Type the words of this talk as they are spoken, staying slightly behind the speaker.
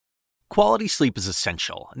Quality sleep is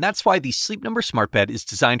essential, and that's why the Sleep Number Smart Bed is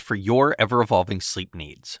designed for your ever-evolving sleep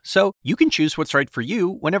needs. So you can choose what's right for you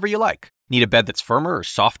whenever you like. Need a bed that's firmer or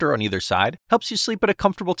softer on either side? Helps you sleep at a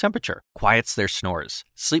comfortable temperature, quiets their snores.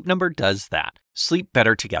 Sleep Number does that. Sleep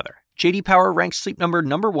better together. J.D. Power ranks Sleep Number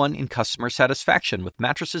 #1 in customer satisfaction with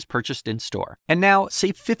mattresses purchased in-store. And now,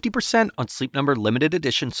 save 50% on Sleep Number limited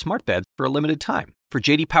edition smart beds for a limited time. For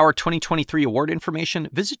J.D. Power 2023 award information,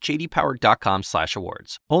 visit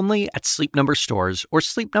jdpower.com/awards. Only at Sleep Number stores or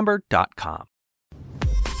sleepnumber.com.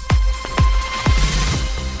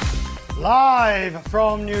 Live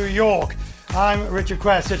from New York, I'm Richard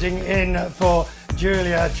Quest, sitting in for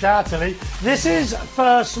Julia Chatterley. This is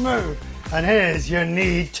First Move, and here's your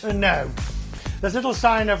need to know. There's little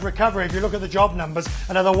sign of recovery. If you look at the job numbers,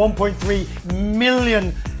 another 1.3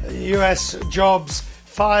 million US jobs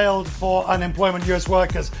filed for unemployment, US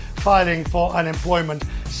workers filing for unemployment,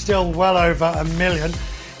 still well over a million.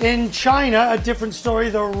 In China, a different story.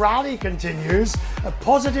 The rally continues. A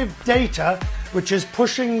positive data which is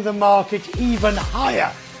pushing the market even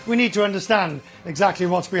higher. We need to understand exactly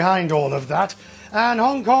what's behind all of that. And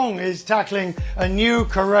Hong Kong is tackling a new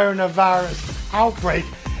coronavirus outbreak.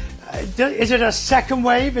 Is it a second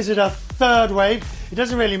wave? Is it a third wave? It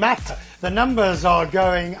doesn't really matter. The numbers are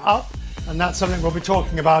going up, and that's something we'll be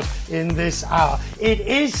talking about in this hour. It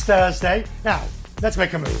is Thursday. Now, let's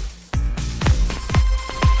make a move.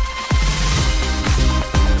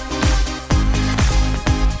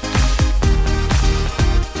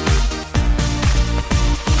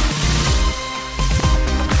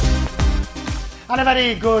 And a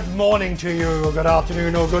very good morning to you, or good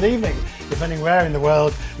afternoon, or good evening, depending where in the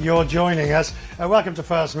world you're joining us. Welcome to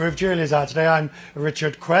First Move. Julia's out today. I'm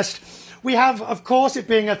Richard Quest. We have, of course, it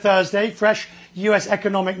being a Thursday, fresh US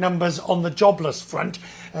economic numbers on the jobless front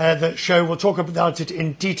that show, we'll talk about it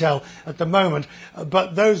in detail at the moment,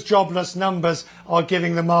 but those jobless numbers are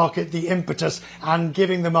giving the market the impetus and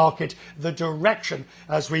giving the market the direction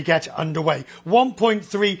as we get underway.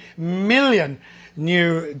 1.3 million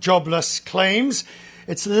new jobless claims.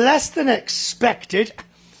 It's less than expected.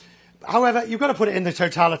 However, you've got to put it in the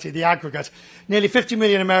totality, the aggregate. Nearly 50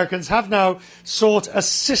 million Americans have now sought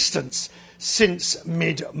assistance since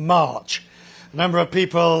mid-March. The number of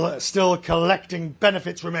people still collecting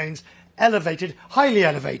benefits remains elevated, highly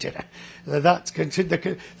elevated. That's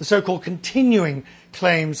the so-called continuing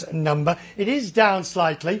claims number. It is down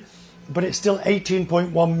slightly, but it's still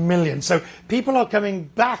 18.1 million. So people are coming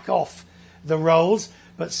back off the rolls,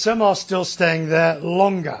 but some are still staying there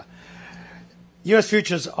longer. US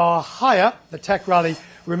futures are higher. The tech rally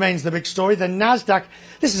remains the big story. The Nasdaq,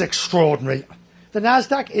 this is extraordinary. The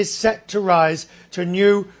Nasdaq is set to rise to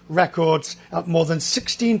new records at more than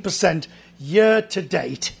 16% year to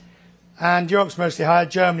date. And Europe's mostly higher.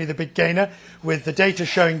 Germany, the big gainer, with the data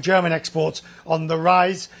showing German exports on the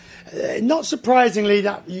rise. Not surprisingly,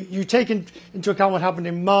 that you take into account what happened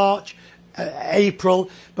in March, April,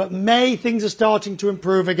 but May things are starting to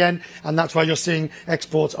improve again, and that's why you're seeing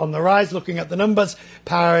exports on the rise. Looking at the numbers,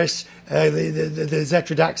 Paris, the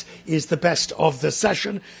Xetra DAX is the best of the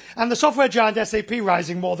session, and the software giant SAP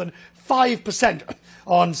rising more than 5%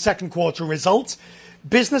 on second quarter results.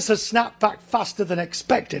 Business has snapped back faster than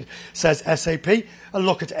expected, says SAP. A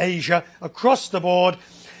look at Asia across the board.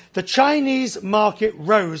 The Chinese market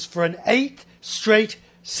rose for an 8th straight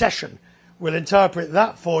session. We'll interpret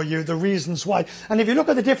that for you, the reasons why. And if you look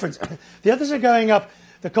at the difference, the others are going up,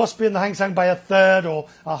 the Kospi and the Hang Seng by a third or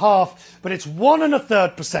a half, but it's 1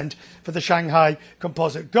 1/3% for the Shanghai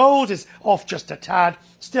Composite. Gold is off just a tad,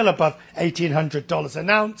 still above $1,800 an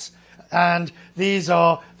ounce. And those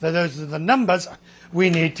are the numbers we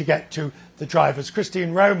need to get to the drivers.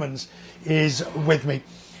 Christine Romans is with me.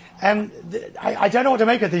 I don't know what to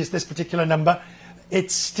make of this particular number.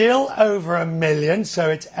 It's still over a million, so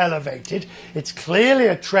it's elevated. It's clearly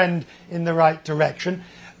a trend in the right direction,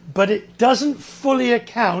 but it doesn't fully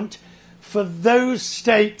account for those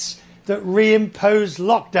states that reimpose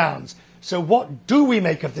lockdowns. So what do we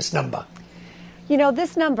make of this number? You know,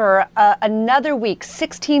 this number, another week,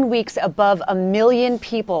 16 weeks above a million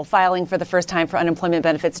people filing for the first time for unemployment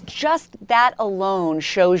benefits. Just that alone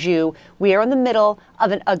shows you we are in the middle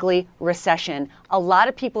of an ugly recession. A lot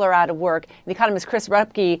of people are out of work. The economist Chris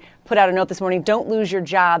Rupke put out a note this morning, don't lose your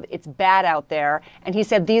job. It's bad out there. And he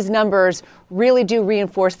said these numbers really do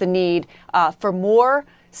reinforce the need for more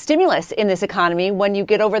stimulus in this economy when you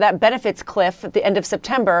get over that benefits cliff at the end of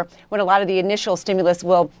September, when a lot of the initial stimulus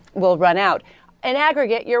will run out. In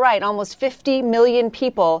aggregate, you're right, almost 50 million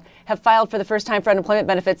people have filed for the first time for unemployment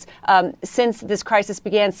benefits since this crisis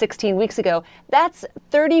began 16 weeks ago. That's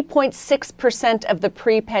 30.6% of the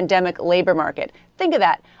pre-pandemic labor market. Think of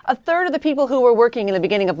that. A third of the people who were working in the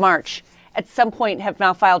beginning of March at some point have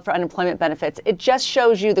now filed for unemployment benefits. It just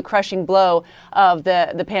shows you the crushing blow of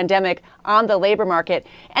the pandemic on the labor market.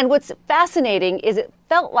 And what's fascinating is it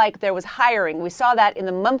felt like there was hiring. We saw that in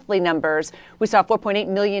the monthly numbers. We saw 4.8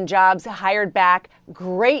 million jobs hired back.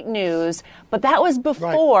 Great news. But that was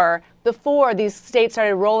before these states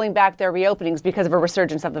started rolling back their reopenings because of a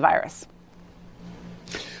resurgence of the virus.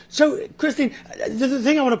 So, Christine, the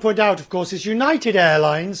thing I want to point out, of course, is United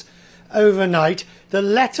Airlines overnight, the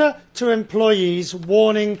letter to employees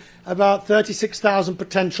warning about 36,000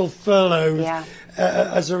 potential furloughs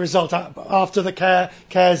as a result after the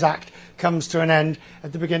CARES Act comes to an end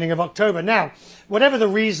at the beginning of October. Now, whatever the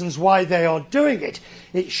reasons why they are doing it,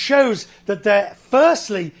 it shows that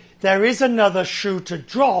firstly, there is another shoe to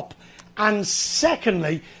drop. And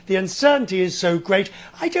secondly, the uncertainty is so great,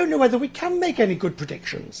 I don't know whether we can make any good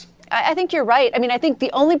predictions. I think you're right. I mean, I think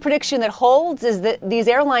the only prediction that holds is that these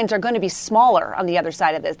airlines are going to be smaller on the other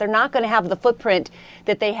side of this. They're not going to have the footprint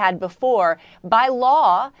that they had before. By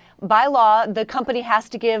law, the company has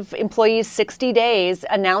to give employees 60 days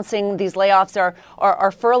announcing these layoffs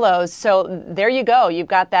or furloughs. So there you go. You've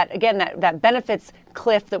got that, again, that benefits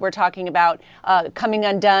cliff that we're talking about coming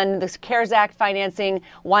undone, this CARES Act financing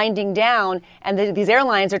winding down, and these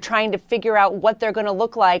airlines are trying to figure out what they're going to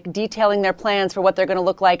look like, detailing their plans for what they're going to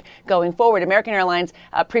look like going forward. American Airlines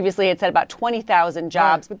previously had said about 20,000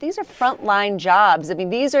 jobs, but these are frontline jobs. I mean,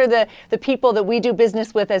 these are the people that we do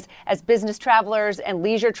business with as business travelers and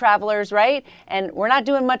leisure travelers, right? And we're not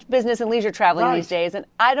doing much business and leisure traveling these days, and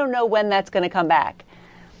I don't know when that's going to come back.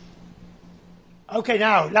 Okay,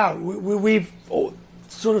 now we've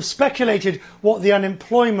sort of speculated what the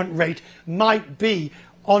unemployment rate might be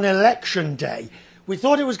on election day. We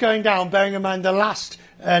thought it was going down, bearing in mind the last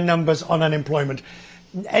numbers on unemployment,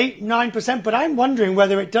 8-9%, but I'm wondering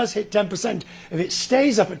whether it does hit 10%, if it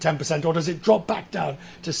stays up at 10%, or does it drop back down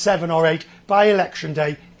to 7 or 8 by election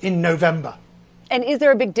day in November? And is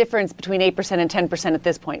there a big difference between 8% and 10% at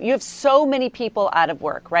this point? You have so many people out of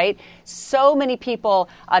work, right? So many people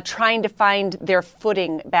trying to find their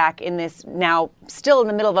footing back in this now still in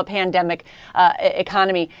the middle of a pandemic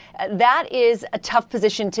economy. That is a tough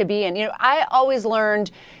position to be in. You know, I always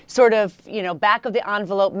learned sort of, back of the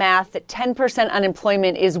envelope math that 10%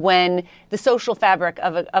 unemployment is when the social fabric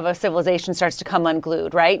of a civilization starts to come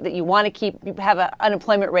unglued, right? That you want to have an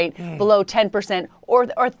unemployment rate below 10%, or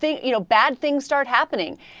bad things start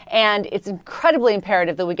happening. And it's incredibly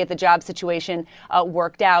imperative that we get the job situation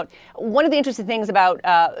worked out. One of the interesting things about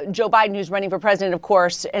Joe Biden, who's running for president, of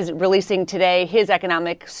course, is releasing today his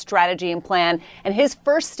economic strategy and plan. And his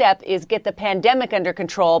first step is get the pandemic under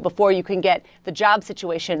control before you can get the job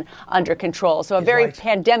situation under control. So a very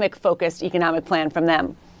pandemic-focused economic plan from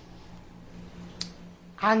them.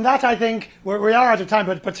 And that, I think, we are out of time,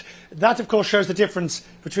 but that, of course, shows the difference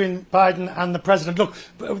between Biden and the president. Look,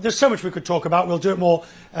 there's so much we could talk about. We'll do it more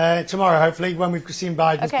tomorrow, hopefully, when we've seen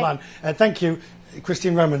Biden's plan. Thank you,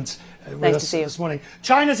 Christine Romans, with us this morning.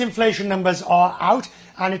 China's inflation numbers are out,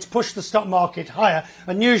 and it's pushed the stock market higher.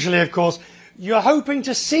 And usually, of course, you're hoping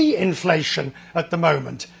to see inflation at the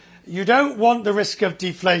moment. You don't want the risk of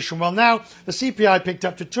deflation. Well, now the CPI picked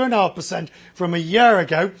up to 2.5% from a year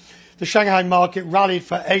ago. The Shanghai market rallied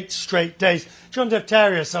for 8 straight days. John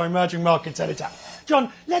Defterios, our emerging markets editor.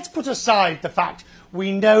 John, let's put aside the fact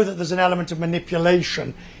we know that there's an element of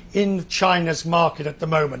manipulation in China's market at the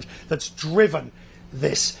moment that's driven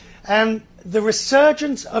this. The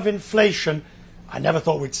resurgence of inflation, I never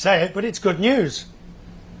thought we'd say it, but it's good news.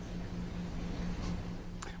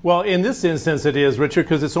 Well, in this instance, it is, Richard,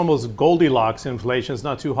 because it's almost Goldilocks inflation. It's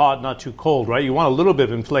not too hot, not too cold, right? You want a little bit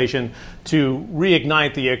of inflation to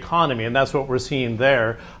reignite the economy, and that's what we're seeing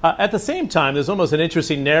there. At the same time, there's almost an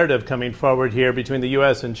interesting narrative coming forward here between the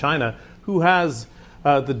U.S. and China. Who has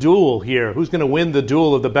the duel here? Who's going to win the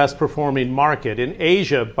duel of the best performing market? In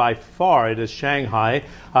Asia, by far, it is Shanghai.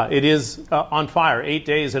 It is on fire 8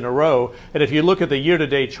 days in a row. And if you look at the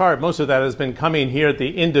year-to-date chart, most of that has been coming here at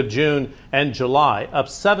the end of June and July, up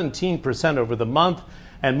 17% over the month.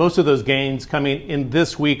 And most of those gains coming in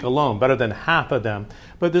this week alone, better than half of them.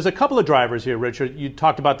 But there's a couple of drivers here, Richard. You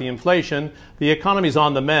talked about the inflation. The economy's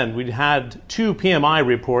on the mend. We had 2 PMI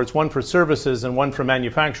reports, one for services and one for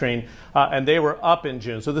manufacturing, and they were up in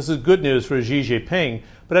June. So this is good news for Xi Jinping.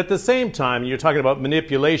 But at the same time, you're talking about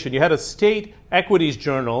manipulation. You had a state equities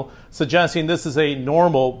journal suggesting this is a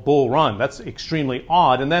normal bull run. That's extremely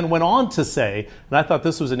odd. And then went on to say, and I thought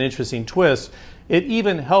this was an interesting twist, it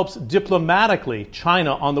even helps diplomatically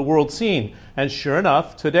China on the world scene. And sure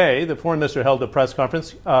enough, today, the foreign minister held a press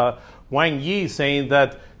conference, Wang Yi, saying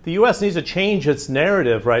that the U.S. needs to change its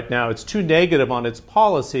narrative right now. It's too negative on its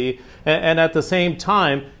policy. And at the same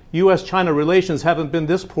time, U.S.-China relations haven't been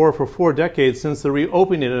this poor for 4 decades since the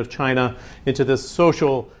reopening of China into this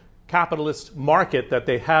social capitalist market that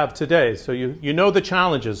they have today. So you know the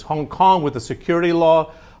challenges. Hong Kong with the security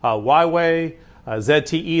law, Huawei,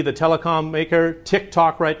 ZTE, the telecom maker,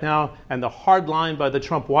 TikTok right now, and the hard line by the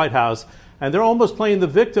Trump White House. And they're almost playing the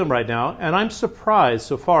victim right now. And I'm surprised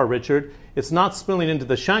so far, Richard, it's not spilling into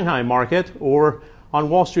the Shanghai market or on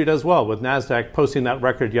Wall Street as well, with NASDAQ posting that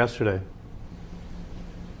record yesterday.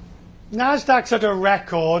 NASDAQ's at a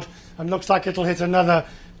record and looks like it'll hit another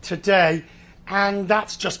today. And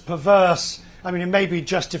that's just perverse. I mean, it may be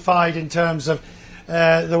justified in terms of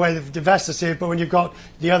the way the investors see it, but when you've got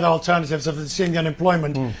the other alternatives of seeing the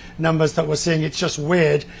unemployment numbers that we're seeing, it's just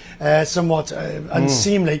weird, somewhat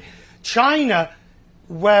unseemly. China,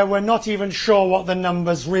 where we're not even sure what the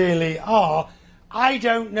numbers really are, I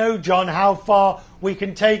don't know, John, how far we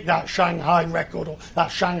can take that Shanghai record or that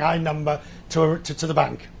Shanghai number to the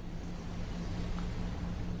bank.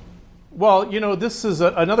 Well, you know, this is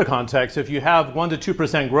another context. If you have 1% to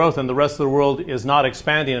 2% growth and the rest of the world is not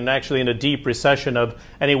expanding and actually in a deep recession of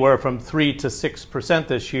anywhere from 3 to 6%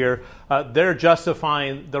 this year, they're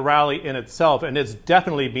justifying the rally in itself. And it's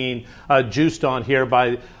definitely being juiced on here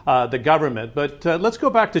by the government. But let's go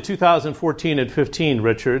back to 2014 and 15,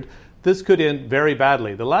 Richard. This could end very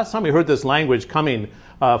badly. The last time we heard this language coming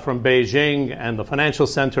from Beijing and the financial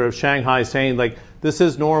center of Shanghai saying, like, this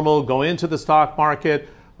is normal, go into the stock market.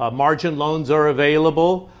 Margin loans are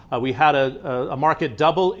available. We had a market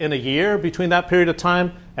double in a year between that period of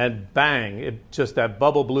time, and bang, that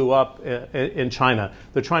bubble blew up in China.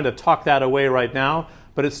 They're trying to talk that away right now,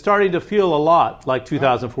 but it's starting to feel a lot like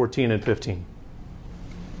 2014 and 15.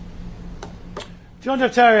 John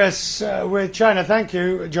Defterios with China. Thank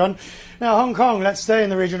you, John. Now, Hong Kong, let's stay in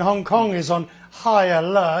the region. Hong Kong is on high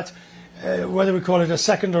alert. Whether we call it a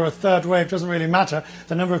second or a third wave doesn't really matter.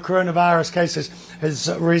 The number of coronavirus cases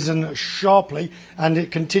has risen sharply, and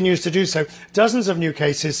it continues to do so. Dozens of new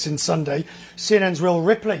cases since Sunday. CNN's Will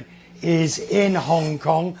Ripley is in Hong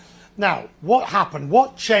Kong. Now, what happened?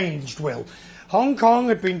 What changed, Will? Hong Kong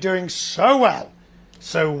had been doing so well.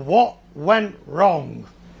 So what went wrong?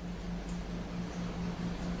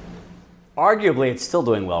 Arguably, it's still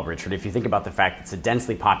doing well, Richard, if you think about the fact that it's a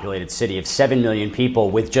densely populated city of 7 million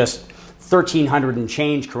people with just 1,300 and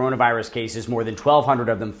change coronavirus cases, more than 1,200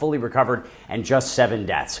 of them fully recovered, and just 7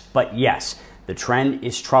 deaths. But yes, the trend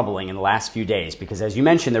is troubling in the last few days because, as you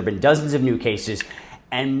mentioned, there have been dozens of new cases,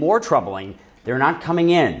 and more troubling, they're not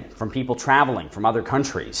coming in from people traveling from other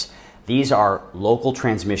countries. These are local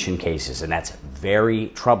transmission cases, and that's very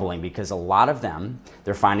troubling because a lot of them,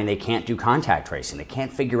 they're finding they can't do contact tracing. They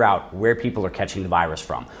can't figure out where people are catching the virus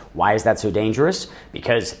from. Why is that so dangerous?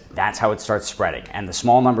 Because that's how it starts spreading, and the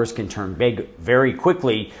small numbers can turn big very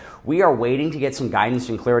quickly. We are waiting to get some guidance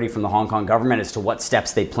and clarity from the Hong Kong government as to what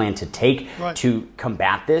steps they plan to take to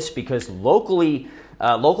combat this, because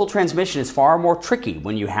local transmission is far more tricky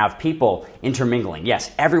when you have people intermingling. Yes,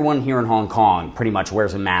 everyone here in Hong Kong pretty much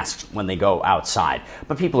wears a mask when they go outside,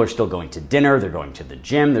 but people are still going to dinner, they're going to the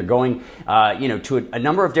gym, they're going to a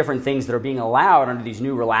number of different things that are being allowed under these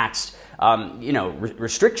new relaxed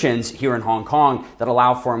restrictions here in Hong Kong that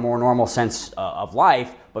allow for a more normal sense of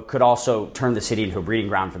life, but could also turn the city into a breeding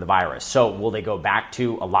ground for the virus. So will they go back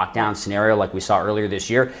to a lockdown scenario like we saw earlier this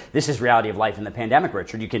year? This is reality of life in the pandemic,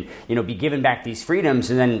 Richard. You can, be given back these freedoms,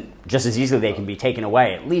 and then just as easily they can be taken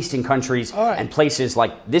away, at least in countries and places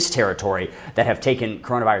like this territory that have taken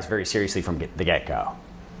coronavirus very seriously from the get-go.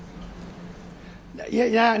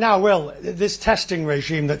 Yeah, now, Will, this testing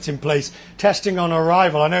regime that's in place, testing on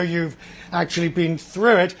arrival, I know you've actually been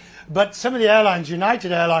through it, but some of the airlines,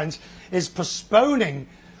 United Airlines, is postponing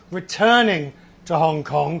returning to Hong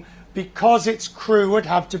Kong because its crew would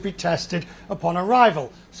have to be tested upon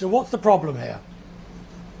arrival. So what's the problem here?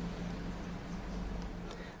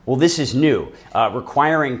 Well, this is new.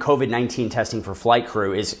 Requiring COVID-19 testing for flight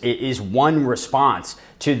crew is one response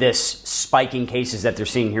to this spiking cases that they're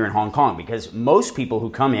seeing here in Hong Kong, because most people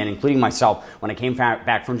who come in, including myself, when I came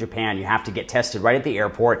back from Japan, you have to get tested right at the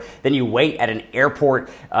airport. Then you wait at an airport,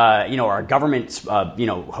 or a government,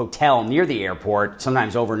 hotel near the airport,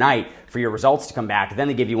 sometimes overnight, for your results to come back. Then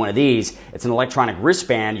they give you one of these. It's an electronic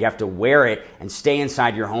wristband. You have to wear it and stay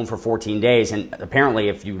inside your home for 14 days. And apparently,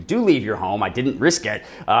 if you do leave your home, I didn't risk it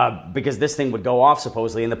because this thing would go off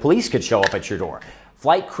supposedly and the police could show up at your door.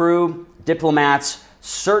 Flight crew, diplomats,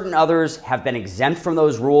 certain others have been exempt from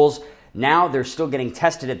those rules. Now they're still getting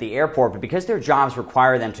tested at the airport, but because their jobs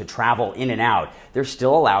require them to travel in and out, they're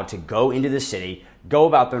still allowed to go into the city, go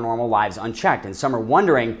about their normal lives unchecked. And some are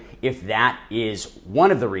wondering if that is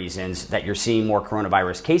one of the reasons that you're seeing more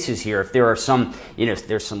coronavirus cases here. If there are some,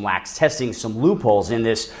 there's some lax testing, some loopholes in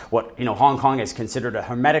this, what, Hong Kong has considered a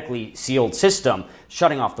hermetically sealed system,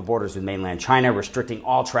 shutting off the borders with mainland China, restricting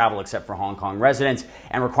all travel except for Hong Kong residents,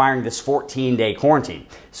 and requiring this 14-day quarantine.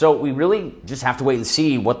 So we really just have to wait and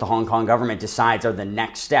see what the Hong Kong government decides are the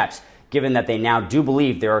next steps, given that they now do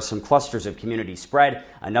believe there are some clusters of community spread.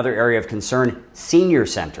 Another area of concern, senior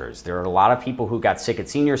centers. There are a lot of people who got sick at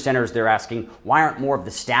senior centers. They're asking, why aren't more of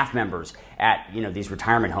the staff members at these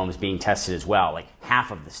retirement homes being tested as well? Like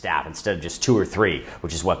half of the staff instead of just 2 or 3,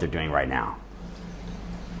 which is what they're doing right now.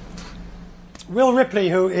 Will Ripley,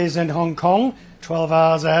 who is in Hong Kong, 12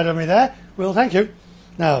 hours ahead of me there. Will, thank you.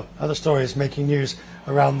 Now, other stories making news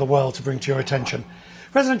around the world to bring to your attention.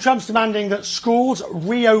 President Trump's demanding that schools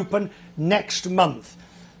reopen next month.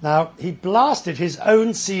 Now, he blasted his own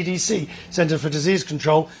CDC, Centers for Disease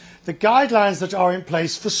Control, the guidelines that are in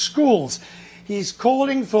place for schools. He's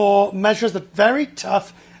calling for measures that very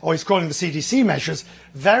tough, or he's calling the CDC measures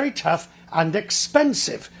very tough and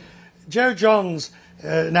expensive. Joe Johns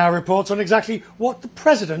now reports on exactly what the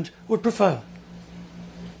president would prefer.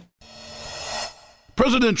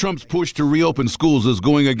 President Trump's push to reopen schools is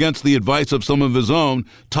going against the advice of some of his own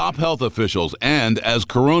top health officials, and as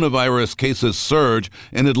coronavirus cases surge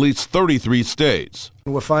in at least 33 states.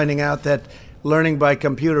 We're finding out that learning by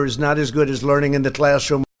computer is not as good as learning in the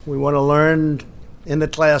classroom. We want to learn in the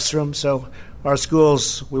classroom, so our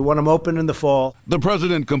schools, we want them open in the fall. The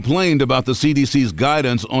president complained about the CDC's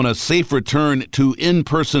guidance on a safe return to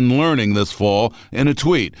in-person learning this fall in a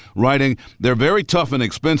tweet, writing, "They're very tough and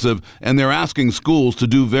expensive, and they're asking schools to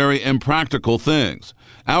do very impractical things."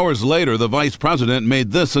 Hours later, the vice president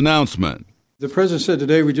made this announcement. The president said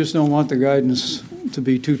today we just don't want the guidance to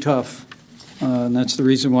be too tough. And that's the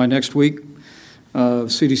reason why next week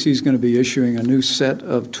CDC is going to be issuing a new set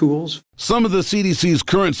of tools. Some of the CDC's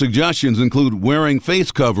current suggestions include wearing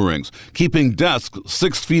face coverings, keeping desks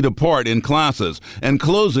 6 feet apart in classes, and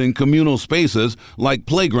closing communal spaces like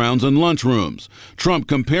playgrounds and lunchrooms. Trump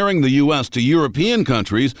comparing the U.S. to European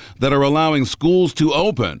countries that are allowing schools to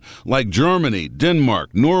open, like Germany,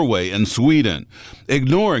 Denmark, Norway, and Sweden,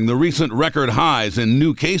 ignoring the recent record highs in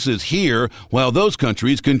new cases here while those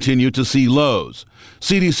countries continue to see lows.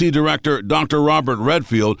 CDC Director Dr. Robert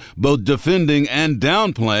Redfield both defending and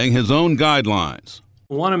downplaying his own guidelines.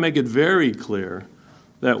 I want to make it very clear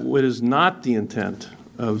that what is not the intent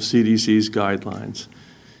of CDC's guidelines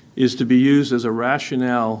is to be used as a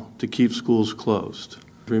rationale to keep schools closed.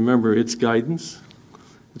 Remember, it's guidance,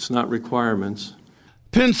 it's not requirements.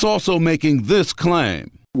 Pence also making this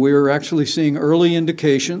claim. We're actually seeing early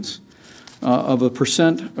indications of a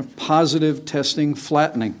percent of positive testing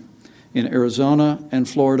flattening in Arizona and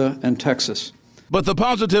Florida and Texas. But the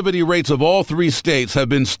positivity rates of all 3 states have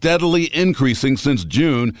been steadily increasing since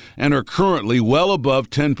June and are currently well above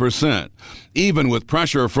 10%. Even with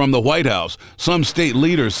pressure from the White House, some state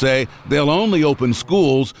leaders say they'll only open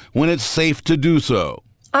schools when it's safe to do so.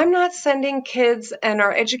 I'm not sending kids and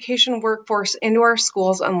our education workforce into our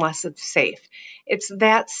schools unless it's safe. It's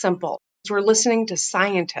that simple. We're listening to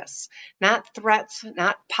scientists, not threats,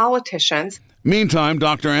 not politicians. Meantime,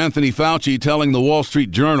 Dr. Anthony Fauci telling the Wall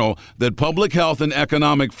Street Journal that public health and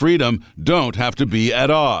economic freedom don't have to be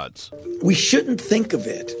at odds. We shouldn't think of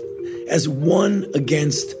it as one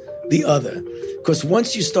against the other, because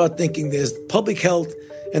once you start thinking there's public health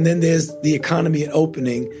and then there's the economy and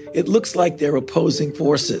opening, it looks like they're opposing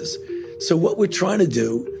forces. So what we're trying to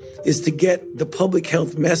do is to get the public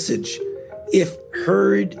health message, if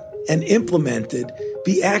heard and implemented,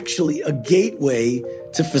 be actually a gateway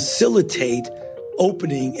to facilitate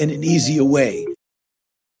opening in an easier way.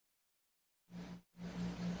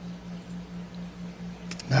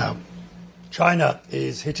 Now, China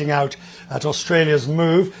is hitting out at Australia's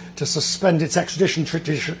move to suspend its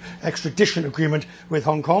extradition agreement with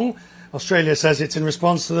Hong Kong. Australia says it's in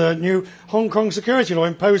response to the new Hong Kong security law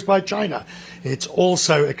imposed by China. It's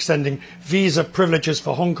also extending visa privileges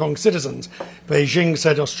for Hong Kong citizens. Beijing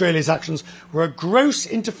said Australia's actions were a gross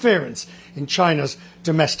interference in China's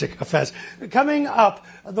domestic affairs. Coming up,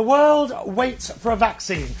 the world waits for a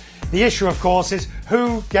vaccine. The issue, of course, is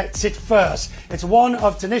who gets it first. It's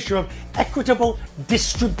an issue of equitable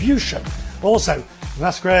distribution. Also,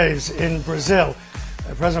 mass graves in Brazil.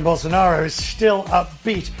 President Bolsonaro is still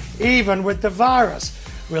upbeat, even with the virus.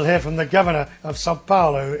 We'll hear from the governor of Sao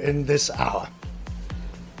Paulo in this hour.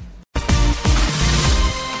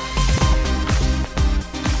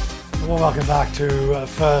 Well, welcome back to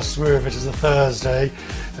First Move. It is a Thursday.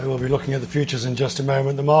 We'll be looking at the futures in just a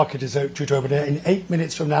moment. The market is due to open in 8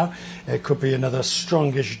 minutes from now. It could be another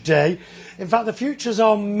strongish day. In fact, the futures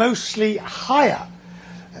are mostly higher.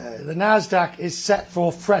 The Nasdaq is set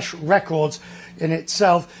for fresh records in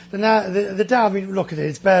itself. The Dow, I mean, look at it,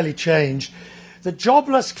 it's barely changed. The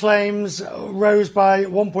jobless claims rose by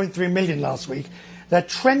 1.3 million last week. They're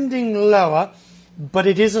trending lower, but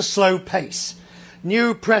it is a slow pace.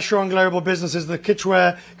 New pressure on global businesses. The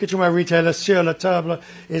kitchenware retailer Sur La Table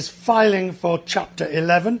is filing for Chapter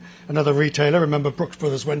 11. Another retailer, remember Brooks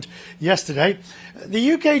Brothers went yesterday.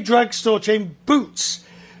 The UK drugstore chain Boots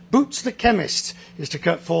the Chemist is to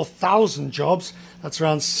cut 4,000 jobs. That's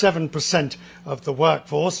around 7% of the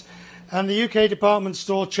workforce. And the UK department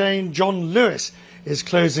store chain John Lewis is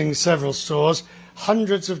closing several stores.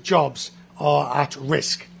 Hundreds of jobs are at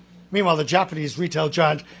risk. Meanwhile, the Japanese retail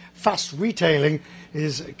giant Fast Retailing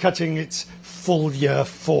is cutting its full-year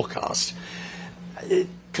forecast.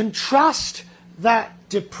 Contrast that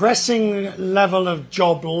depressing level of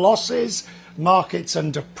job losses, markets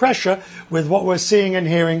under pressure, with what we're seeing and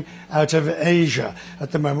hearing out of Asia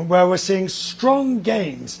at the moment, where we're seeing strong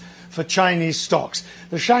gains for Chinese stocks.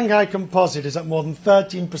 The Shanghai Composite is up more than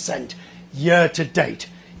 13% year to date,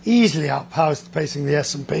 easily outpacing the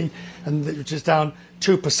S&P, which is down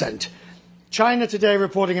 2%. China today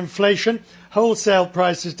reporting inflation. Wholesale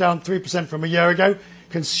prices down 3% from a year ago.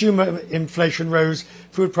 Consumer inflation rose.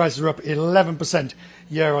 Food prices are up 11%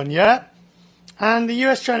 year on year. And the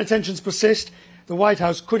US-China tensions persist. The White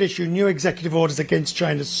House could issue new executive orders against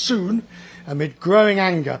China soon, amid growing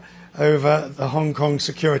anger over the Hong Kong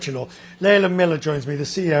security law. Leila Miller joins me, the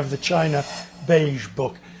CEO of the China Beige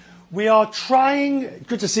Book. We are trying,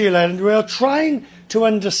 good to see you, Leila, we are trying to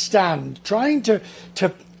understand, trying to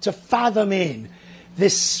fathom in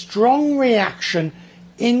this strong reaction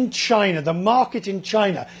in China, the market in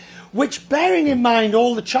China, which, bearing in mind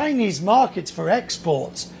all the Chinese markets for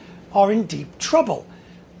exports, are in deep trouble.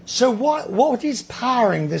 So what is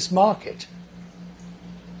powering this market?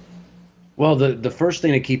 Well, the first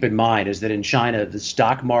thing to keep in mind is that in China, the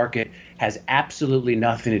stock market has absolutely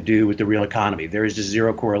nothing to do with the real economy. There is just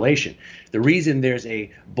zero correlation. The reason there's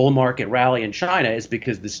a bull market rally in China is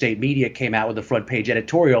because the state media came out with a front page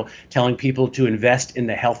editorial telling people to invest in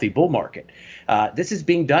the healthy bull market. This is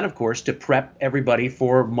being done, of course, to prep everybody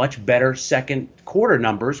for much better second quarter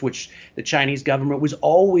numbers, which the Chinese government was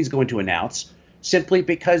always going to announce, simply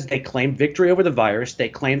because they claimed victory over the virus. They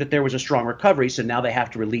claimed that there was a strong recovery, so now they have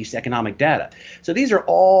to release economic data. So these are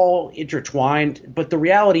all intertwined, but the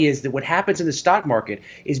reality is that what happens in the stock market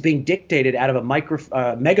is being dictated out of a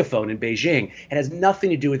megaphone in Beijing. It has nothing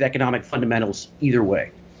to do with economic fundamentals either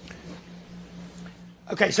way.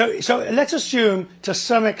 Okay, so let's assume to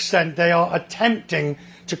some extent they are attempting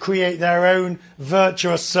to create their own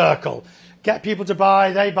virtuous circle. Get people to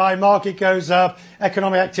buy, they buy, market goes up,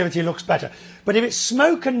 economic activity looks better. But if it's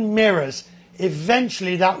smoke and mirrors,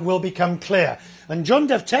 eventually that will become clear. And John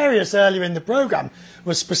Defterius earlier in the programme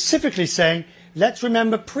was specifically saying, let's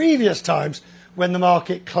remember previous times when the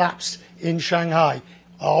market collapsed in Shanghai.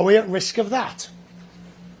 Are we at risk of that?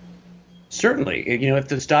 Certainly. If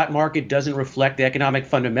the stock market doesn't reflect the economic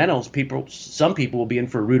fundamentals, some people will be in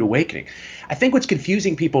for a rude awakening. I think what's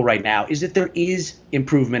confusing people right now is that there is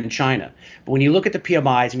improvement in China. But when you look at the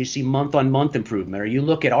PMIs and you see month-on-month improvement, or you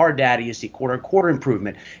look at our data, you see quarter-on-quarter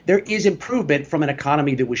improvement, there is improvement from an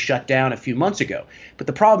economy that was shut down a few months ago. But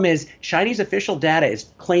the problem is Chinese official data is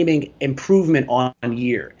claiming improvement on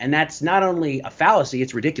year. And that's not only a fallacy,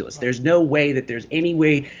 it's ridiculous. There's no way that there's any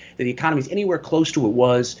way that the economy is anywhere close to what it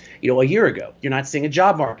was, a year ago. You're not seeing a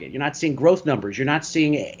job market. You're not seeing growth numbers. You're not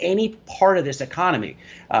seeing any part of this economy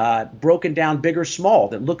broken down big or small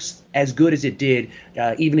that looks as good as it did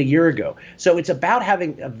even a year ago. So it's about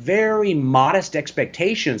having a very modest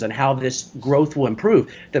expectations on how this growth will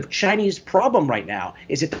improve. The Chinese problem right now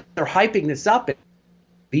is that they're hyping this up as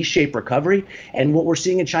V-shaped recovery. And what we're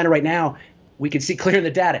seeing in China right now, we can see clear in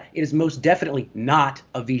the data, it is most definitely not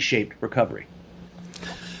a V-shaped recovery.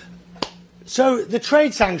 So the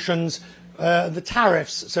trade sanctions, the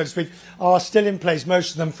tariffs, so to speak, are still in place,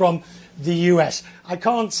 most of them from the US. I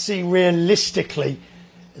can't see realistically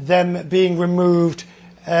them being removed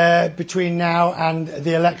between now and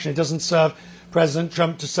the election. It doesn't serve President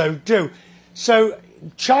Trump to so do. So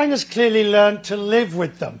China's clearly learned to live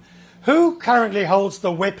with them. Who currently holds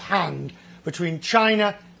the whip hand between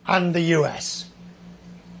China and the US?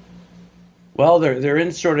 Well, they're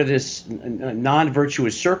in sort of this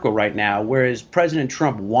non-virtuous circle right now, whereas President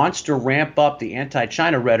Trump wants to ramp up the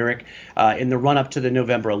anti-China rhetoric in the run-up to the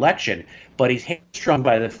November election, but he's hamstrung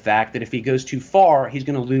by the fact that if he goes too far, he's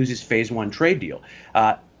going to lose his Phase 1 trade deal.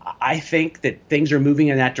 I think that things are moving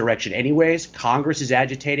in that direction anyways. Congress is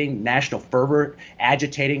agitating, national fervor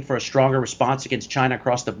agitating for a stronger response against China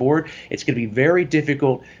across the board. It's going to be very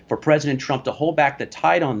difficult for President Trump to hold back the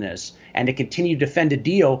tide on this and to continue to defend a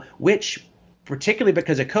deal which, particularly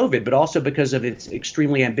because of COVID, but also because of its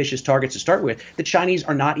extremely ambitious targets to start with, the Chinese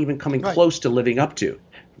are not even coming close to living up to.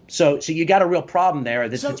 So you got a real problem there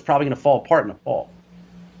that's probably going to fall apart in the fall.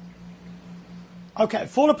 Okay,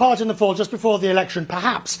 fall apart in the fall just before the election,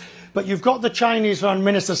 perhaps. But you've got the Chinese Foreign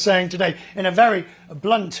Minister saying today, in a very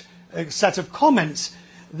blunt set of comments,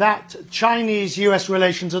 that Chinese-US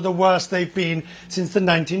relations are the worst they've been since the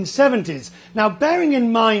 1970s. Now, bearing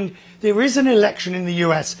in mind there is an election in the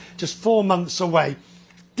US just 4 months away,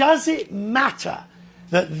 does it matter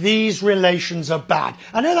that these relations are bad?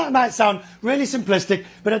 I know that might sound really simplistic,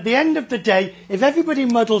 but at the end of the day, if everybody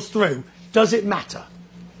muddles through, does it matter?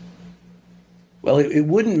 Well, it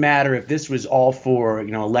wouldn't matter if this was all for,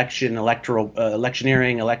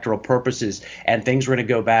 electioneering, electoral purposes, and things were going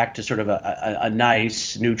to go back to sort of a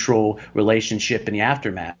nice, neutral relationship in the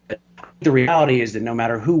aftermath. The reality is that no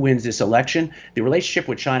matter who wins this election, the relationship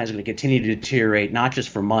with China is going to continue to deteriorate, not just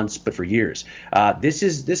for months, but for years. This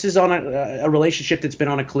is on a relationship that's been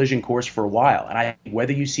on a collision course for a while. And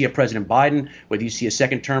whether you see a President Biden, whether you see a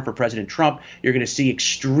second term for President Trump, you're going to see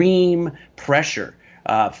extreme pressure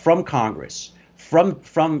from Congress, from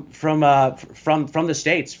the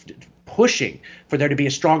states, pushing for there to be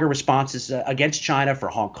a stronger response against China for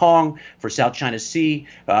Hong Kong, for South China Sea,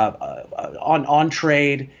 on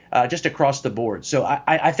trade, just across the board. So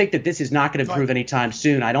I think that this is not going to improve anytime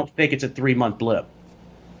soon. I don't think it's a 3-month blip.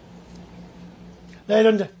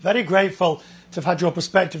 Leyland, very grateful to have had your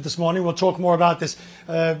perspective this morning. We'll talk more about this,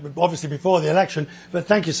 obviously, before the election. But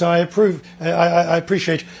thank you, sir. I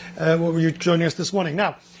appreciate you joining us this morning.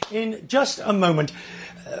 Now, in just a moment,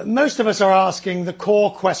 most of us are asking the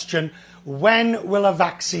core question, when will a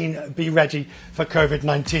vaccine be ready for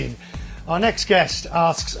COVID-19? Our next guest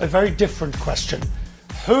asks a very different question.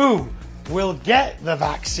 Who will get the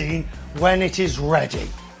vaccine when it is ready?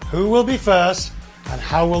 Who will be first, and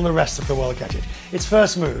how will the rest of the world get it? It's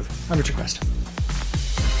First Move. I'm Richard Quest.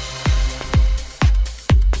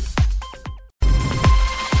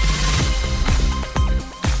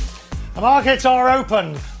 The markets are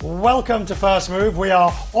open. Welcome to First Move. We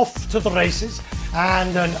are off to the races,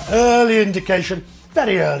 and an early indication,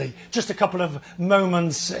 very early, just a couple of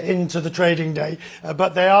moments into the trading day,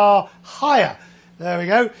 but they are higher. There we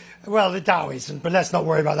go. Well, the Dow isn't, but let's not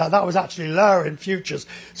worry about that. That was actually lower in futures,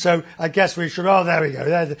 so I guess we should. Oh, there we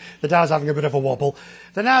go. The Dow's having a bit of a wobble.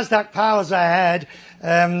 The Nasdaq powers ahead,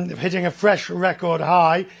 hitting a fresh record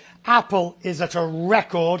high. Apple is at a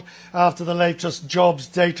record after the latest jobs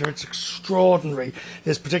data. It's extraordinary,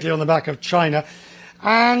 this particularly on the back of China.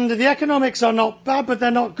 And the economics are not bad, but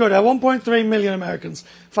they're not good. 1.3 million Americans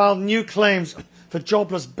filed new claims for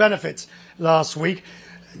jobless benefits last week.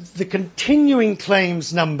 The continuing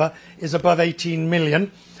claims number is above 18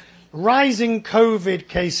 million. Rising COVID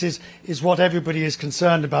cases is what everybody is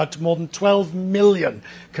concerned about. More than 12 million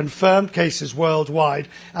confirmed cases worldwide,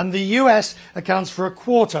 and the US accounts for a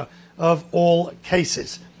quarter of all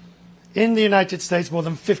cases. In the United States, more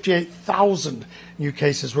than 58,000 new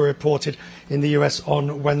cases were reported in the US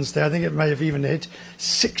on Wednesday. I think it may have even hit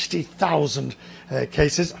 60,000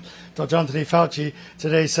 cases. Dr. Anthony Fauci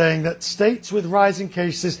today saying that states with rising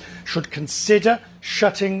cases should consider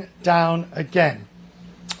shutting down again.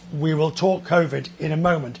 We will talk COVID in a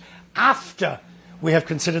moment, after we have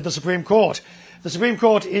considered the Supreme Court. The Supreme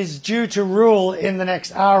Court is due to rule in the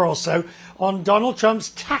next hour or so on Donald Trump's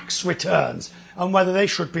tax returns and whether they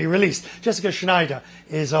should be released. Jessica Schneider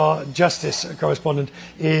is our justice correspondent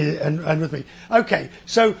and with me. Okay,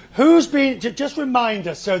 so who's been, just remind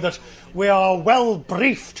us so that we are well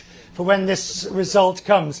briefed for when this result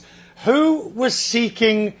comes. Who was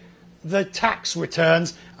seeking the tax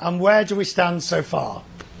returns and where do we stand so far?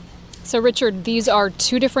 So, Richard, these are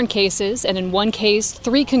two different cases, and in one case,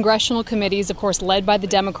 3 congressional committees, of course, led by the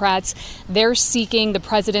Democrats, they're seeking the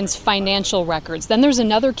president's financial records. Then there's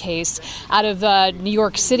another case out of New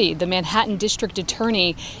York City. The Manhattan District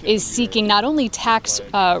Attorney is seeking not only tax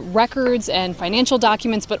records and financial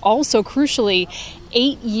documents, but also, crucially,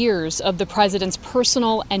 8 years of the president's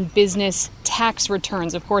personal and business tax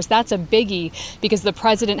returns. Of course, that's a biggie because the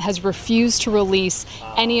president has refused to release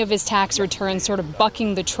any of his tax returns, sort of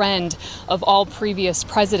bucking the trend of all previous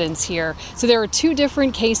presidents here. So there are 2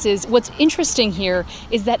 different cases. What's interesting here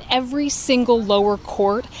is that every single lower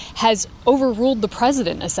court has overruled the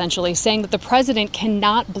president, essentially, saying that the president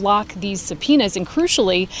cannot block these subpoenas. And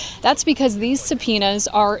crucially, that's because these subpoenas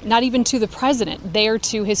are not even to the president. They are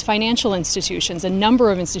to his financial institutions, a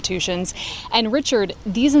number of institutions. And Richard,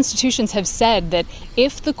 these institutions have said that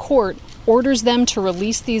if the court orders them to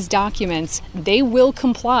release these documents, they will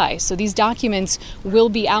comply. So these documents will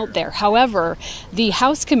be out there. However, the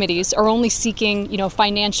House committees are only seeking,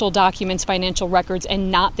 financial documents, financial records,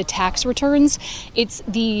 and not the tax returns. It's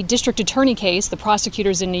the district attorney case, the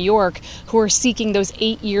prosecutors in New York, who are seeking those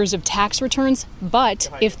 8 years of tax returns. But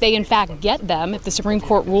if they in fact get them, if the Supreme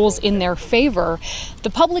Court rules in their favor,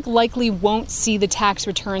 the public likely won't see the tax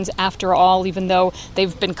returns after all, even though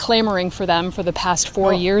they've been clamoring for them for the past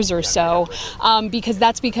 4 years or so. Because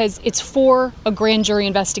it's for a grand jury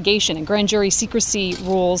investigation, and grand jury secrecy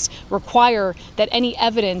rules require that any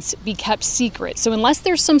evidence be kept secret. So unless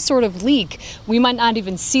there's some sort of leak, we might not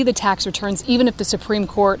even see the tax returns, even if the Supreme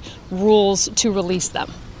Court rules to release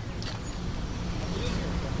them.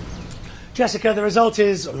 Jessica,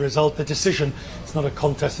 the decision, it's not a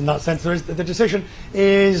contest in that sense, the decision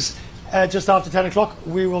is just after 10 o'clock.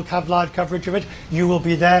 We will have live coverage of it. You will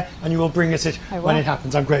be there and you will bring us it when it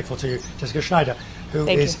happens. I'm grateful to you, Jessica Schneider, who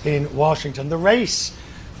is in Washington. The race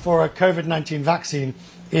for a COVID-19 vaccine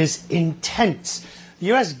is intense.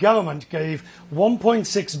 The US government gave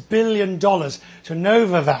 $1.6 billion to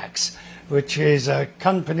Novavax, which is a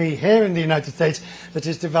company here in the United States that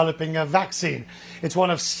is developing a vaccine. It's one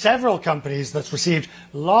of several companies that's received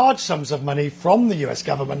large sums of money from the US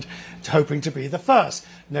government, hoping to be the first.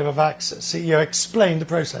 Novavax CEO explained the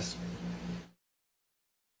process.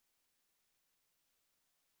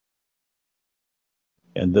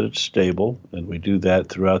 And that it's stable, and we do that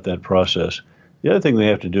throughout that process. The other thing we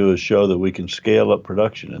have to do is show that we can scale up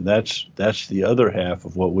production, and that's the other half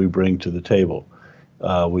of what we bring to the table.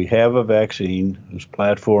 We have a vaccine whose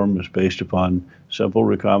platform is based upon simple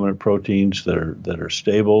recombinant proteins that are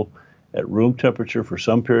stable at room temperature for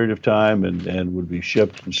some period of time and would be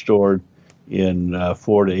shipped and stored in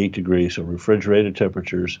 4 to 8 degrees, so refrigerated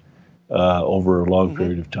temperatures over a long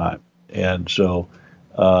period of time. And so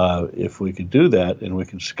if we can do that and we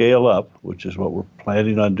can scale up, which is what we're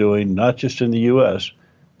planning on doing, not just in the U.S.,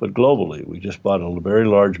 but globally. We just bought a very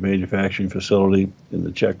large manufacturing facility in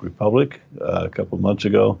the Czech Republic a couple of months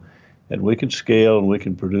ago, and we can scale and we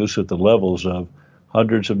can produce at the levels of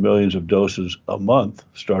hundreds of millions of doses a month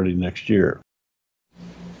starting next year.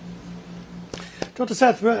 Dr.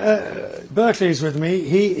 Seth Berkley is with me.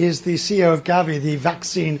 He is the CEO of Gavi, the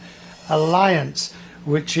Vaccine Alliance,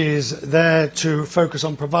 which is there to focus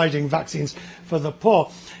on providing vaccines for the poor.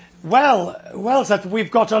 Well, Seth, we've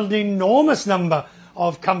got an enormous number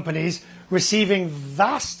of companies receiving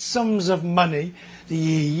vast sums of money. The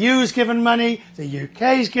EU's given money, the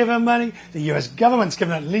UK's given money, the US government's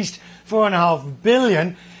given at least $4.5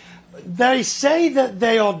 billion. They say that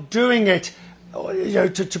they are doing it,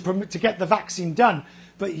 to get the vaccine done.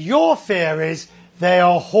 But your fear is they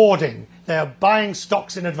are hoarding. They are buying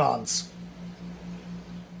stocks in advance.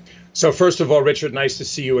 So first of all, Richard, nice to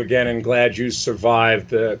see you again, and glad you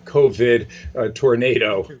survived the COVID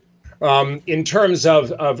tornado. In terms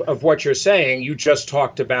of what you're saying, you just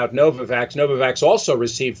talked about Novavax. Novavax also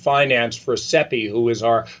received finance for CEPI, who is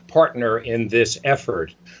our partner in this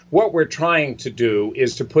effort. What we're trying to do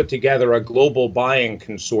is to put together a global buying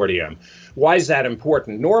consortium. Why is that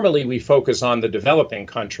important? Normally, we focus on the developing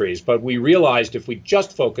countries, but we realized if we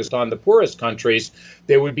just focused on the poorest countries,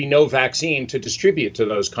 there would be no vaccine to distribute to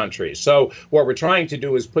those countries. So what we're trying to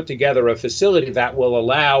do is put together a facility that will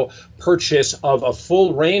allow purchase of a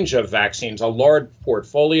full range of vaccines, a large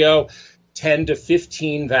portfolio, 10 to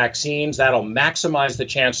 15 vaccines. That'll maximize the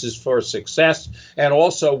chances for success and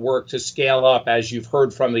also work to scale up, as you've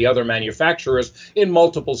heard from the other manufacturers, in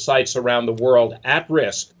multiple sites around the world at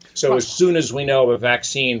risk. So as soon as we know a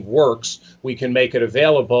vaccine works, we can make it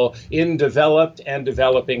available in developed and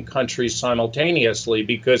developing countries simultaneously,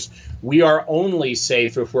 because we are only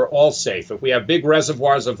safe if we're all safe. If we have big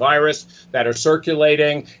reservoirs of virus that are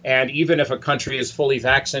circulating, and even if a country is fully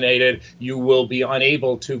vaccinated, you will be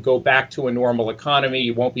unable to go back to a normal economy.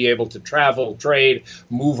 You won't be able to travel, trade,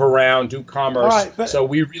 move around, do commerce. Right, so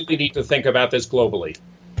we really need to think about this globally.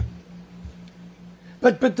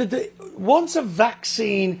 But once a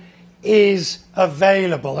vaccine is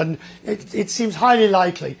available, and it seems highly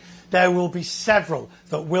likely there will be several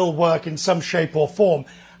that will work in some shape or form,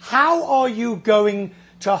 how are you going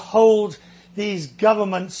to hold these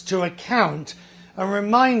governments to account and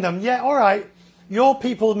remind them, yeah, all right, your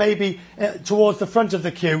people may be towards the front of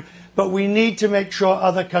the queue, but we need to make sure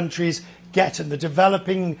other countries get it, the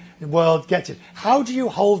developing world gets it? How do you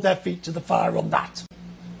hold their feet to the fire on that?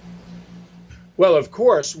 Well, of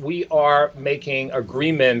course, we are making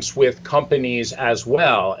agreements with companies as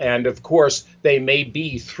well. And of course, they may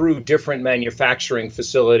be through different manufacturing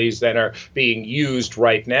facilities that are being used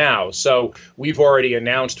right now. So we've already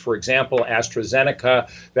announced, for example, AstraZeneca,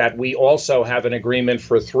 that we also have an agreement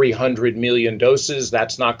for 300 million doses.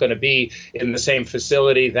 That's not going to be in the same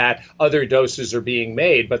facility that other doses are being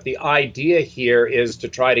made. But the idea here is to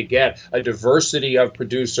try to get a diversity of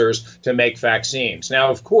producers to make vaccines. Now,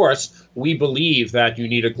 of course, we believe that you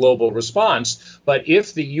need a global response. But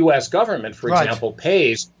if the U.S. government, for example,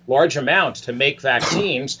 pays large amounts to make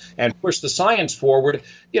vaccines and push the science forward,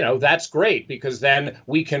 that's great, because then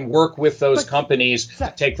we can work with those companies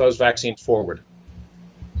to take those vaccines forward.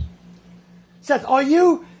 Seth, are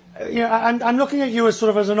you, I'm looking at you as sort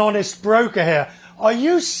of as an honest broker here. Are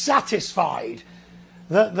you satisfied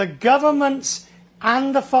that the governments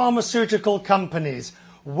and the pharmaceutical companies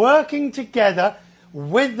working together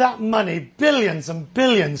with that money, billions and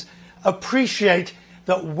billions, appreciate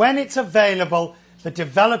that when it's available, the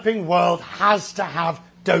developing world has to have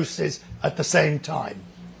doses at the same time?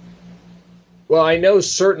 Well, I know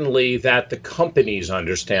certainly that the companies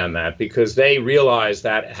understand that, because they realize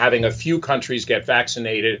that having a few countries get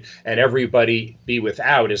vaccinated and everybody be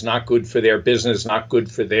without is not good for their business, not good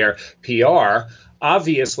for their PR.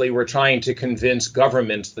 Obviously, we're trying to convince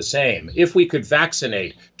governments the same. If we could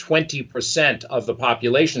vaccinate 20% of the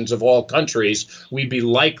populations of all countries, we'd be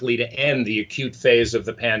likely to end the acute phase of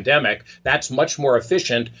the pandemic. That's much more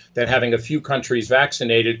efficient than having a few countries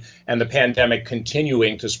vaccinated and the pandemic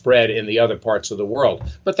continuing to spread in the other parts of the world.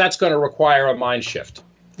 But that's going to require a mind shift.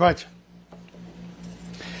 Right.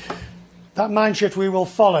 That mind shift we will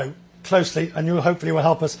follow closely, and you hopefully will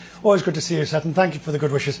help us. Always good to see you, Seth, and thank you for the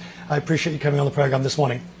good wishes. I appreciate you coming on the programme this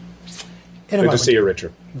morning. Good to see you,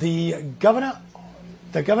 Richard. The governor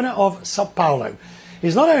of Sao Paulo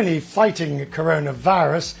is not only fighting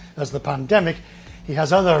coronavirus as the pandemic, he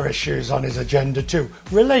has other issues on his agenda too,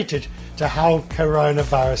 related to how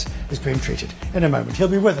coronavirus is being treated. In a moment, he'll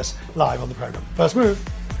be with us live on the programme. First Move.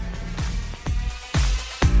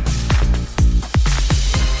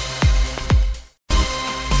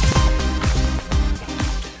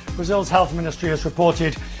 Brazil's health ministry has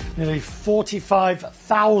reported nearly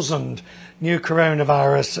 45,000 new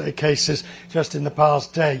coronavirus cases just in the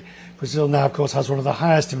past day. Brazil now, of course, has one of the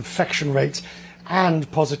highest infection rates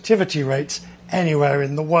and positivity rates anywhere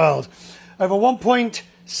in the world. Over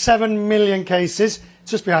 1.7 million cases,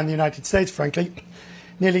 just behind the United States, frankly.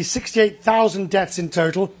 Nearly 68,000 deaths in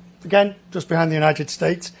total, again, just behind the United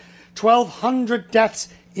States. 1,200 deaths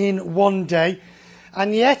in one day.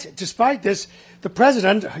 And yet, despite this, the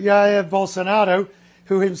president, Jair Bolsonaro,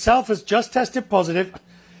 who himself has just tested positive,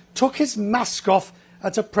 took his mask off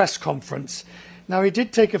at a press conference. Now, he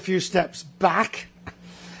did take a few steps back,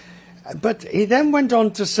 but he then went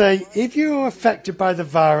on to say, if you are affected by the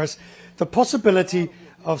virus, the possibility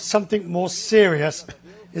of something more serious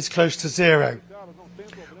is close to zero,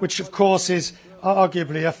 which, of course, is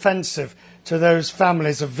arguably offensive to those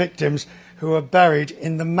families of victims who are buried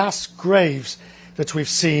in the mass graves that we've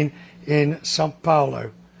seen in Sao Paulo.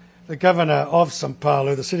 The governor of Sao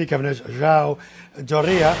Paulo, the city governor, João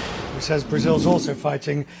Doria, who says Brazil's also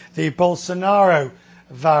fighting the Bolsonaro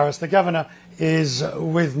virus. The governor is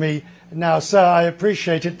with me now. Sir, I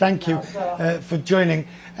appreciate it. Thank you for joining.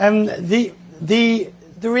 The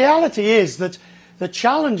reality is that the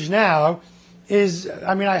challenge now is,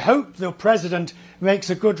 I hope the president makes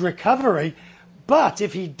a good recovery, but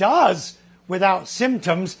if he does without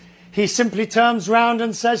symptoms, he simply turns round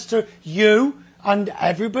and says to you and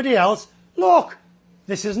everybody else, look,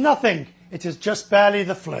 this is nothing. It is just barely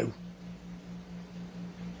the flu.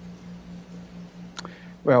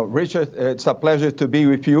 Well, Richard, it's a pleasure to be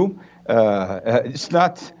with you. It's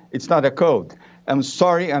not a cold. I'm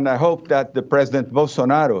sorry, and I hope that the President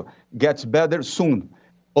Bolsonaro gets better soon,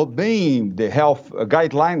 obeying the health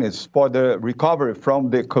guidelines for the recovery from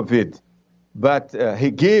the COVID. But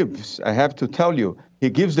he gives, I have to tell you, he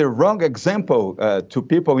gives the wrong example to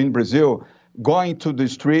people in Brazil going to the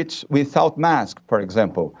streets without mask, for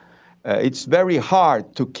example. It's very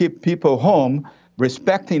hard to keep people home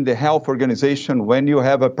respecting the health organization when you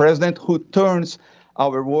have a president who turns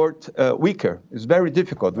our world weaker. It's very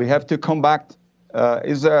difficult. We have to combat,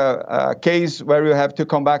 is a case where you have to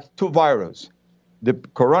combat two viruses, the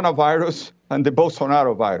coronavirus and the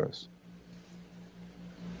Bolsonaro virus.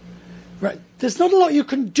 Right. There's not a lot you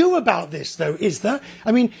can do about this, though, is there?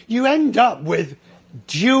 I mean, you end up with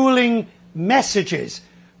dueling messages.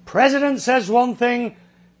 President says one thing,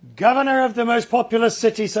 governor of the most populous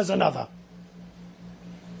city says another.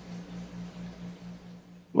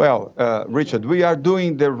 Well, Richard, we are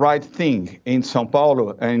doing the right thing in São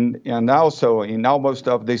Paulo and also in almost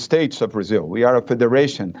of the states of Brazil. We are a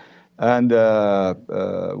federation, and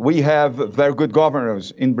we have very good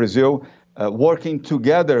governors in Brazil working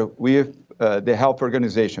together with the health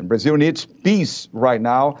organization. Brazil needs peace right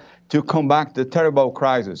now to combat the terrible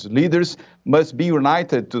crisis. Leaders must be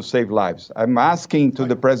united to save lives. I'm asking to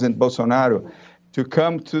the President Bolsonaro to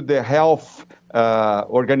come to the health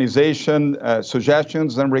organization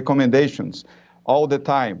suggestions and recommendations all the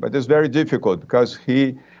time, but it's very difficult because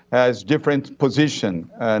he has different position.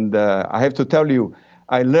 And I have to tell you,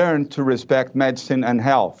 I learned to respect medicine and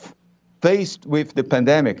health. Faced with the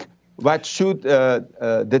pandemic, what should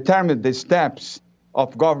determine the steps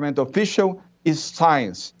of government official is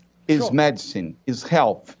science, is medicine, is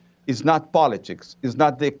health, is not politics, is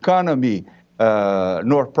not the economy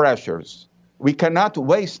nor pressures. We cannot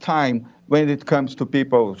waste time when it comes to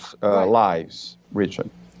people's lives, Richard.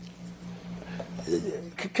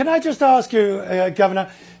 Can I just ask you, Governor,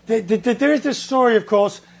 there is this story, of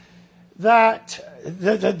course, that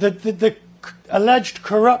the alleged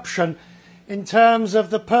corruption in terms of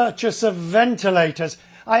the purchase of ventilators.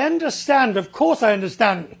 I understand, of course I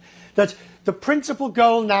understand, that the principal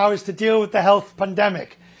goal now is to deal with the health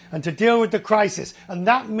pandemic and to deal with the crisis. And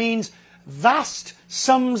that means vast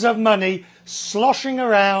sums of money sloshing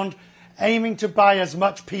around, aiming to buy as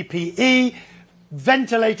much PPE,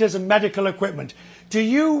 ventilators and medical equipment. Do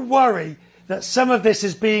you worry that some of this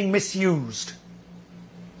is being misused?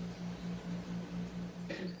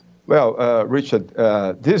 Well, Richard,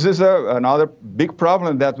 this is another big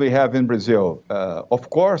problem that we have in Brazil. Of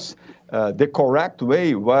course, the correct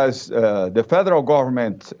way was the federal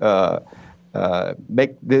government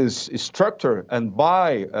make this structure and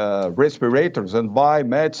buy respirators and buy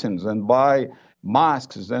medicines and buy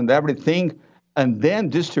masks and everything, and then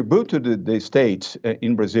distribute to the states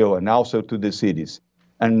in Brazil and also to the cities,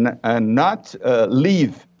 and not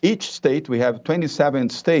leave each state. We have 27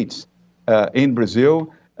 states in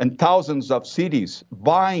Brazil and thousands of cities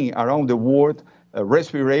buying around the world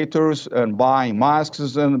respirators and buying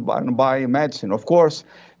masks and buying medicine. Of course,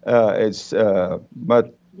 it's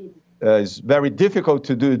very difficult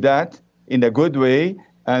to do that in a good way,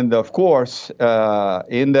 and of course,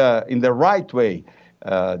 in the right way.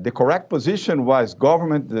 The correct position was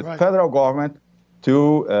federal government,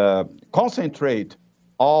 to concentrate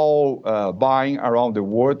all buying around the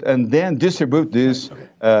world and then distribute this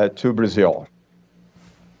to Brazil.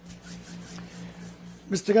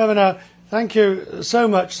 Mr. Governor, thank you so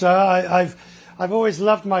much, sir. I've always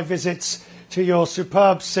loved my visits to your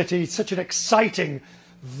superb city, such an exciting,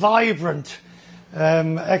 vibrant,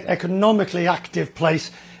 economically active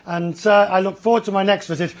place. And I look forward to my next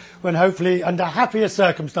visit when hopefully under happier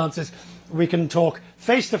circumstances we can talk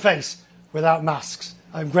face to face without masks.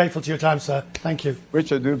 I'm grateful to your time, sir. Thank you.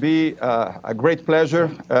 Richard, it will be a great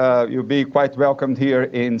pleasure. You'll be quite welcomed here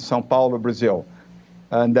in São Paulo, Brazil.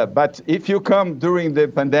 And but if you come during the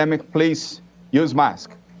pandemic, please use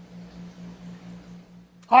mask.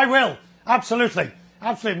 I will. Absolutely.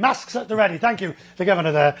 Absolutely. Masks at the ready. Thank you, the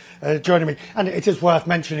Governor there, joining me. And it is worth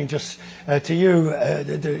mentioning just to you,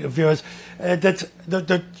 the viewers, that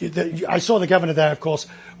I saw the Governor there, of course,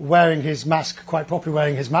 wearing his mask, quite properly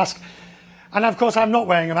wearing his mask. And, of course, I'm not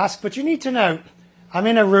wearing a mask, but you need to know I'm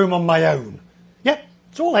in a room on my own. Yep,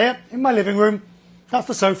 it's all here in my living room. That's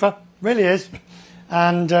the sofa. Really is.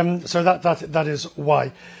 And so that is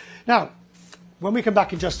why. Now, when we come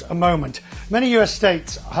back in just a moment, many US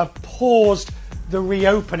states have paused the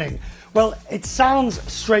reopening. Well, it sounds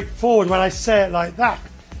straightforward when I say it like that,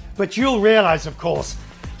 but you'll realise, of course,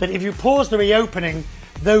 that if you pause the reopening,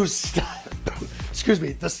 those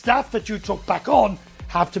the staff that you took back on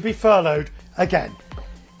have to be furloughed again.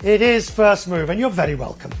 It is First Move, and you're very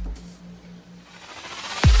welcome.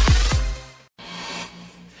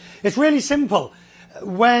 It's really simple.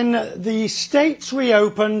 When the states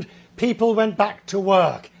reopened, people went back to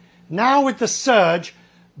work. Now with the surge,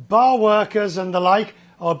 bar workers and the like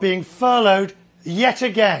are being furloughed yet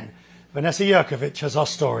again. Vanessa Yurkovich has our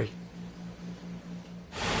story.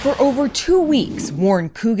 For over 2 weeks, Warren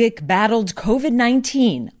Kugik battled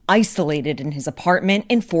COVID-19, isolated in his apartment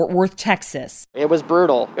in Fort Worth, Texas. It was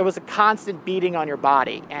brutal. It was a constant beating on your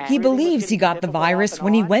body. He believes he got the virus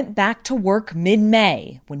when he went back to work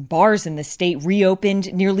mid-May, when bars in the state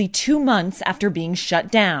reopened nearly 2 months after being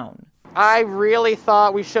shut down. I really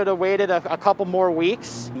thought we should have waited a couple more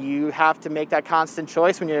weeks. You have to make that constant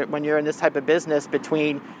choice when you're in this type of business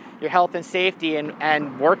between your health and safety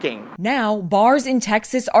and working. Now, bars in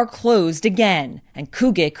Texas are closed again, and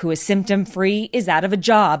Kugik, who is symptom-free, is out of a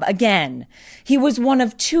job again. He was one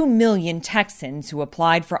of 2 million Texans who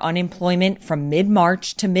applied for unemployment from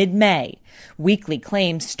mid-March to mid-May. Weekly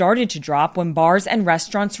claims started to drop when bars and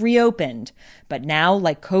restaurants reopened. But now,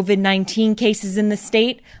 like COVID-19 cases in the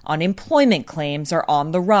state, unemployment claims are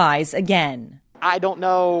on the rise again. I don't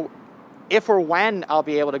know if or when I'll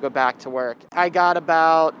be able to go back to work. I got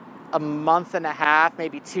about a month and a half,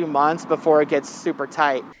 maybe 2 months before it gets super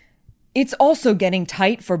tight. It's also getting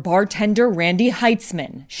tight for bartender Randy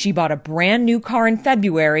Heitzman. She bought a brand new car in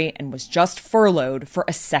February and was just furloughed for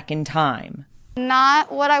a second time.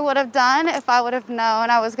 Not what I would have done if I would have known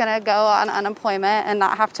I was going to go on unemployment and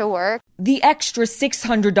not have to work. The extra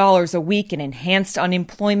 $600 a week in enhanced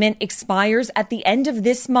unemployment expires at the end of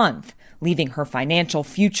this month, leaving her financial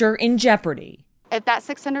future in jeopardy. If that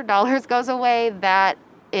 $600 goes away, that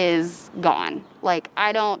is gone.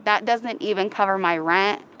 That doesn't even cover my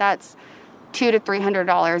rent. That's $200 to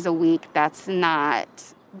 $300 a week. That's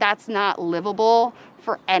not livable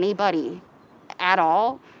for anybody at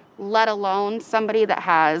all, let alone somebody that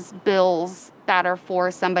has bills that are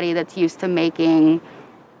for somebody that's used to making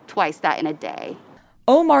twice that in a day.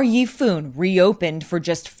 Omar Yifoon reopened for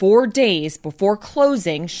just 4 days before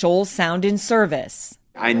closing Shoals Sound and Service.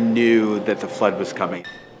 I knew that the flood was coming.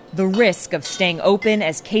 The risk of staying open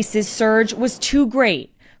as cases surge was too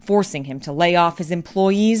great, forcing him to lay off his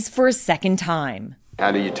employees for a second time.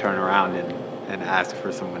 How do you turn around and ask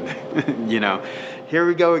for someone, here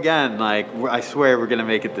we go again, I swear we're going to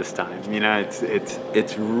make it this time.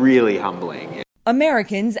 It's really humbling.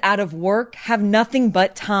 Americans out of work have nothing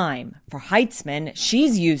but time. For Heitzman,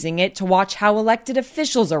 she's using it to watch how elected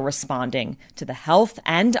officials are responding to the health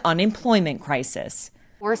and unemployment crisis.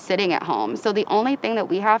 We're sitting at home, so the only thing that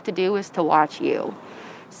we have to do is to watch you.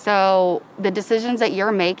 So the decisions that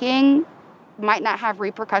you're making might not have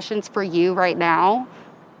repercussions for you right now,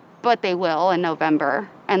 but they will in November,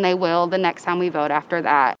 and they will the next time we vote after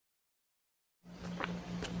that.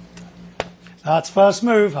 That's First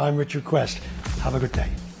Move. I'm Richard Quest. Have a good day.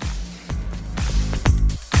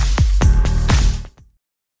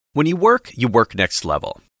 When you work next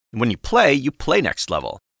level. And when you play next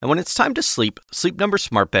level. And when it's time to sleep, Sleep Number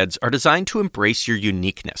smart beds are designed to embrace your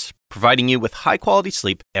uniqueness, providing you with high-quality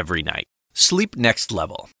sleep every night. Sleep next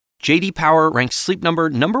level. J.D. Power ranks Sleep Number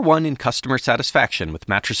 #1 in customer satisfaction with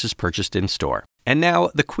mattresses purchased in-store. And now,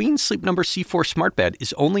 the Queen Sleep Number C4 smart bed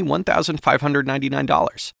is only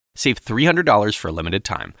 $1,599. Save $300 for a limited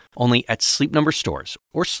time, only at Sleep Number stores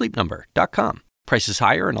or sleepnumber.com. Prices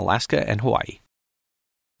higher in Alaska and Hawaii.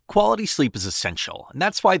 Quality sleep is essential, and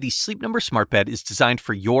that's why the Sleep Number smart bed is designed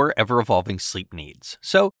for your ever-evolving sleep needs.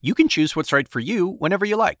 So you can choose what's right for you whenever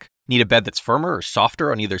you like. Need a bed that's firmer or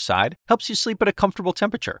softer on either side? Helps you sleep at a comfortable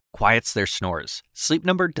temperature. Quiets their snores. Sleep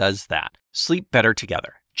Number does that. Sleep better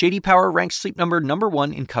together. J.D. Power ranks Sleep Number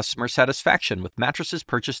 #1 in customer satisfaction with mattresses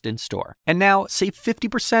purchased in-store. And now, save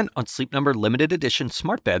 50% on Sleep Number limited edition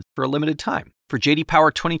smart beds for a limited time. For J.D. Power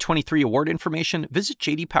 2023 award information, visit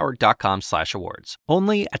jdpower.com/awards.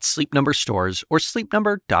 Only at Sleep Number stores or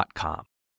sleepnumber.com.